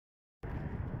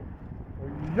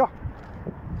Yeah.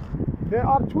 There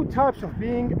are two types of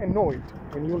being annoyed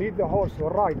when you lead the horse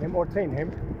or ride him or train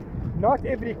him. Not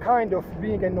every kind of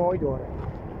being annoyed or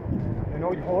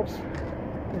annoyed horse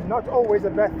is not always a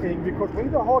bad thing, because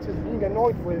when the horse is being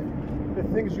annoyed with the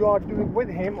things you are doing with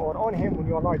him or on him when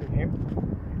you are riding him,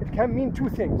 it can mean two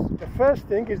things. The first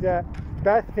thing is a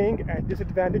bad thing and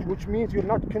disadvantage, which means you're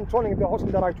not controlling the horse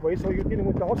in the right way, so you're dealing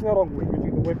with the horse in the wrong way,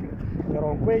 using the whip in the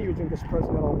wrong way, using the spurs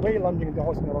in the wrong way, lunging the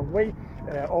horse in the wrong way,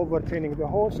 overtraining the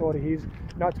horse, or he's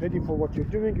not ready for what you're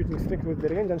doing, using strict with the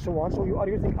reins and so on. So you are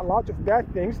using a lot of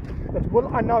bad things that will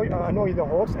annoy the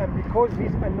horse, and because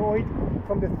he's annoyed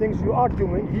from the things you are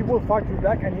doing, he will fight you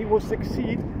back and he will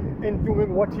succeed in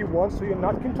doing what he wants, so you're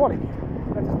not controlling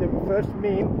him. That is the first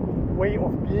main way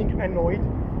of being annoyed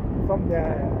from the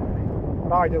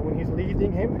rider when he's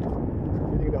leading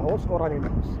the horse or running the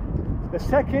horse. The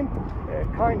second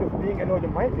kind of being annoyed,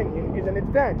 in my opinion, is an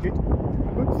advantage,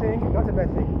 a good thing, not a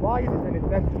bad thing. Why is it an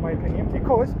advantage, in my opinion?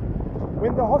 Because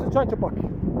when the horse is trying to buck,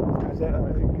 as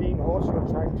a green horse, you're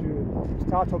trying to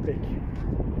start or break,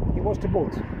 he wants to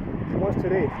bolt, he wants to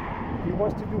raid, he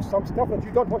wants to do some stuff that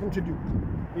you don't want him to do,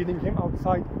 leading him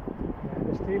outside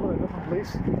the stable in an open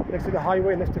place, next to the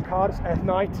highway, next to cars at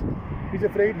night. He's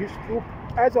afraid, he's spooked.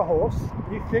 As a horse,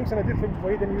 he thinks in a different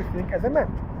way than you think as a man.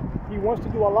 He wants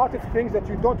to do a lot of things that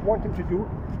you don't want him to do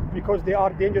because they are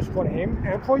dangerous for him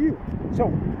and for you. So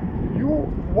you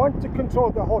want to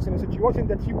control the horse in a situation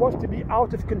that he wants to be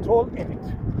out of control in it.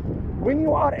 When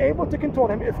you are able to control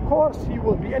him, of course he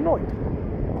will be annoyed.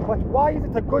 But why is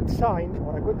it a good sign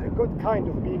or a good kind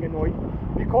of being annoyed?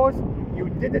 Because you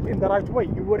did it in the right way.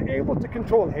 You were able to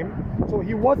control him, so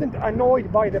he wasn't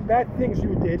annoyed by the bad things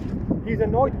you did. He's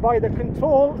annoyed by the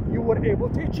control you were able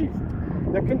to achieve.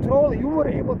 The control you were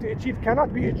able to achieve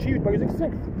cannot be achieved by using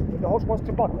strength. If the horse wants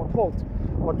to buck or bolt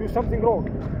or do something wrong,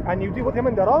 and you deal with him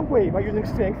in the wrong way by using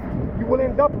strength, you will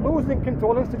end up losing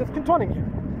control instead of controlling him.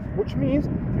 Which means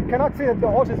you cannot say that the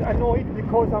horse is annoyed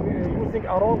because I'm using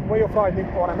a wrong way of riding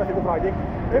or a method of riding.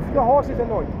 If the horse is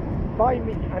annoyed by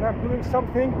me and I'm doing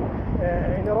something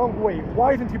in the wrong way,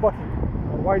 why isn't he bucking?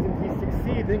 Or why isn't he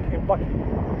succeeding in bucking?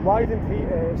 Why isn't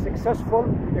he successful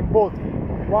in bolting?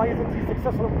 Why isn't he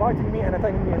successful in biting me and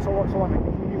attacking me and so on, and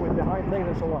hitting me with the hind legs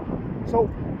and so on? So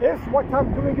if what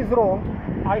I'm doing is wrong,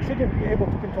 I shouldn't be able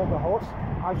to control the horse.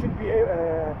 I should be,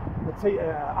 let's say,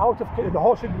 the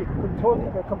horse should be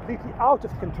completely out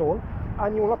of control,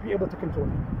 and you will not be able to control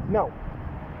it. Now,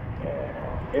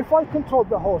 if I control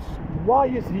the horse, why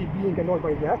is he being annoyed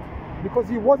by that? Because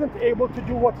he wasn't able to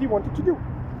do what he wanted to do.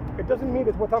 It doesn't mean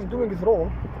that what I'm doing is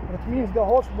wrong. It means the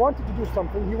horse wanted to do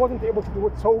something, he wasn't able to do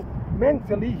it, so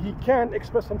mentally he can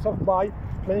express himself by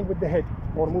playing with the head,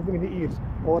 or moving the ears,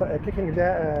 or kicking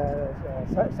the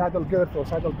saddle girth or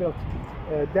saddle belt,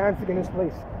 dancing in his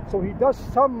place. So he does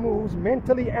some moves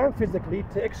mentally and physically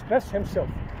to express himself.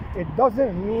 It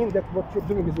doesn't mean that what you're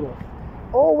doing is wrong.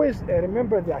 Always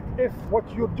remember that if what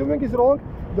you're doing is wrong,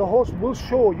 the horse will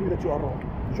show you that you are wrong.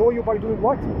 Show you by doing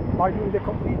what? By doing the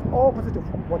complete opposite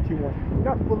of what you want. Do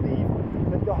not believe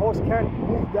that the horse can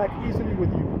move back easily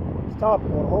with you, stop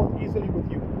or hold easily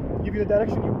with you, give you the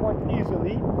direction you want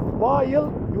easily while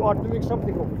you are doing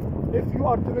something wrong. If you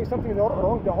are doing something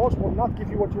wrong, the horse will not give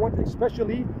you what you want,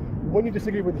 especially when you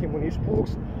disagree with him, when he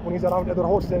spooks, when he's around other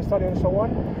horses and study and so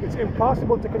on. It's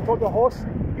impossible to control the horse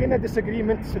in a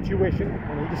disagreement situation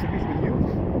when he disagrees with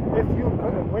you if your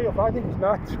way of riding is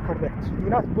not correct. Do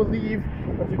not believe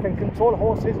that you can control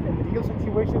horses in real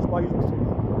situations by using strength.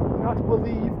 Do not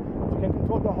believe that you can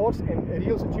control the horse in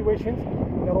real situations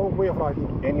in the wrong way of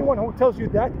riding. Anyone who tells you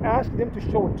that, ask them to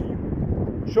show it to you.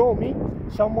 Show me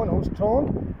someone who's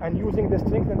strong and using the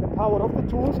strength and the power of the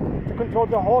tools to control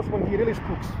the horse when he really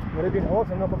spooks, the Arabian horse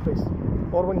in another place,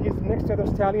 or when he's next to the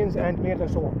stallions and mares and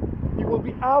so on. He will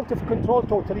be out of control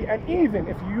totally, and even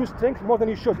if you use strength more than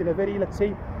you should in a very, let's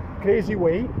say, crazy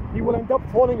way, he will end up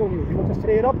falling on you. He will just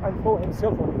straight up and throw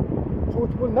himself on you. So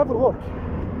it will never work.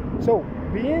 So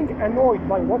being annoyed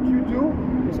by what you do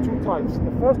is two types.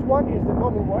 The first one is the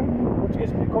normal one, which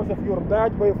is because of your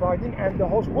bad way of riding, and the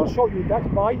horse will show you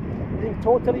that by being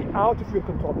totally out of your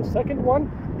control. The second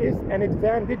one is an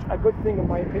advantage, a good thing in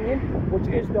my opinion, which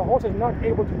is the horse is not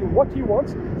able to do what he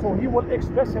wants, so he will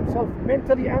express himself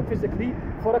mentally and physically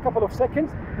for a couple of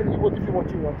seconds, then he will give you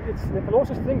what you want. It's the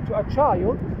closest thing to a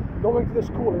child going to the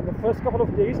school. In the first couple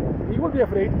of days, he will be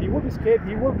afraid, he will be scared,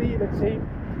 he will be, let's say,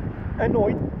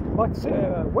 annoyed, But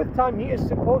with time, he is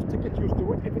supposed to get used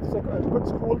to it. If it's a good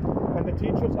school and the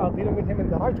teachers are dealing with him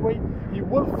in the right way, he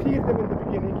will fear them in the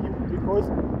beginning because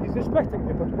he's respecting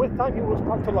them. But with time, he will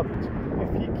start to love it. If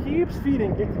he keeps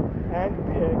fearing it and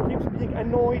keeps being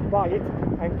annoyed by it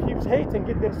and keeps hating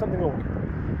it, there's something wrong.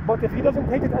 But if he doesn't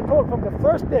hate it at all from the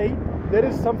first day, there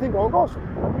is something wrong also.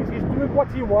 That means he's doing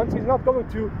what he wants. He's not going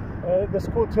to the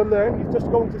school to learn. He's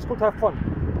just going to school to have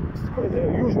fun.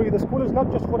 Usually the school is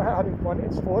not just for having fun,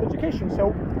 it's for education.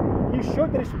 So he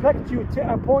should respect you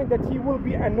to a point that he will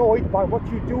be annoyed by what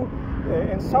you do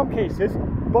in some cases,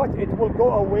 but it will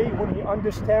go away when he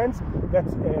understands that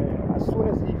as soon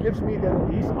as he gives me the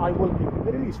release, I will give him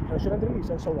the release, pressure and release,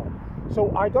 and so on.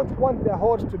 So I don't want the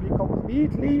horse to be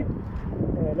completely,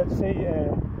 let's say,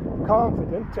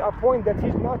 confident to a point that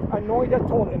he's not annoyed at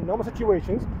all in normal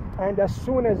situations, and as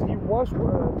soon as he wants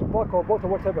to buck or bolt or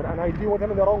whatever, and I deal with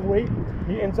him in the wrong way,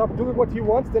 he ends up doing what he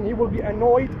wants, then he will be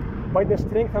annoyed by the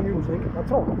strength I'm using.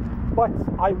 That's all. But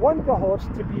I want the horse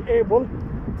to be able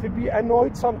to be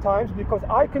annoyed sometimes because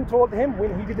I controlled him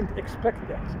when he didn't expect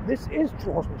that. This is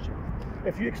true horsemanship.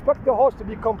 If you expect the horse to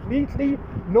be completely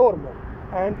normal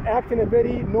and act in a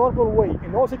very normal way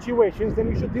in all situations, then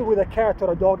you should deal with a cat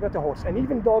or a dog, not a horse. And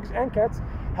even dogs and cats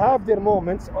have their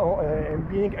moments in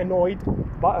being annoyed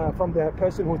from the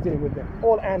person who's dealing with them.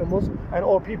 All animals and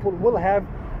all people will have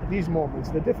these moments.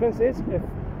 The difference is if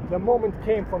the moment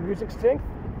came from using strength,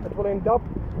 it will end up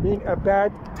being a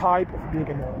bad type of being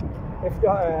annoyed. If the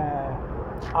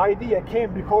idea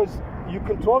came because you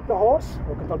controlled the horse,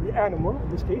 or controlled the animal in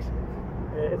this case,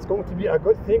 it's going to be a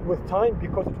good thing with time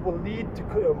because it will lead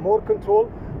to more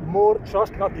control, more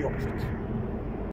trust, not the opposite.